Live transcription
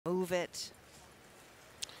move it.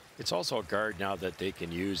 It's also a guard now that they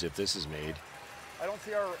can use if this is made. I don't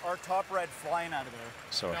see our top red flying out of there.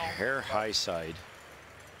 So No. hair high side.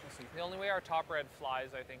 The only way our top red flies,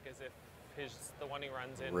 I think, is if the one he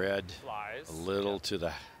runs in Red, flies. a little to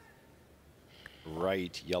the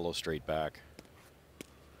right, yellow straight back.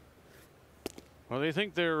 Well, they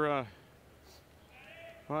think they're,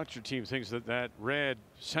 watch your team thinks that red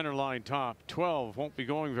center line top 12 won't be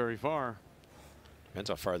going very far. Depends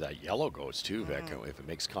how far that yellow goes too, Vic. If it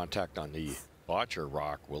makes contact on the botcher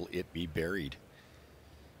rock, will it be buried?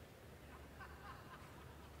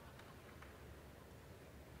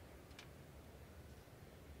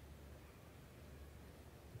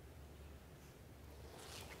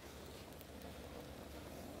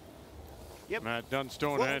 Yep. Matt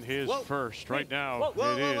Dunstone and his first right now.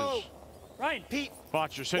 Whoa, it is. Ryan, Pete.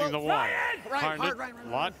 Botcher sitting the one.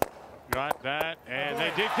 Ryan. Got that, and they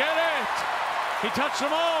did get it. He touched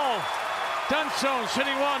them all. Dunstone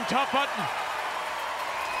sitting one, top button.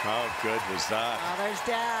 How good was that? Oh, there's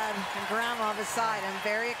Dad and Grandma on the side. I'm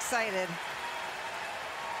very excited.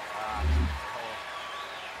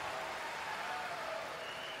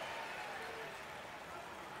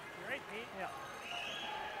 You're right, Pete. Yeah.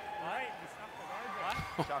 All right, you stopped the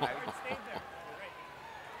guard there. It stayed there.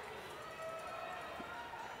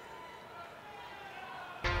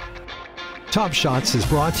 You're right. Top Shots is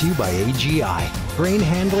brought to you by AGI. Grain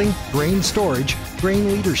handling, grain storage, grain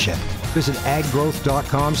leadership. Visit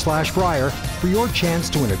aggrowth.com/Brier for your chance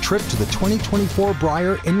to win a trip to the 2024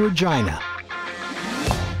 Brier in Regina.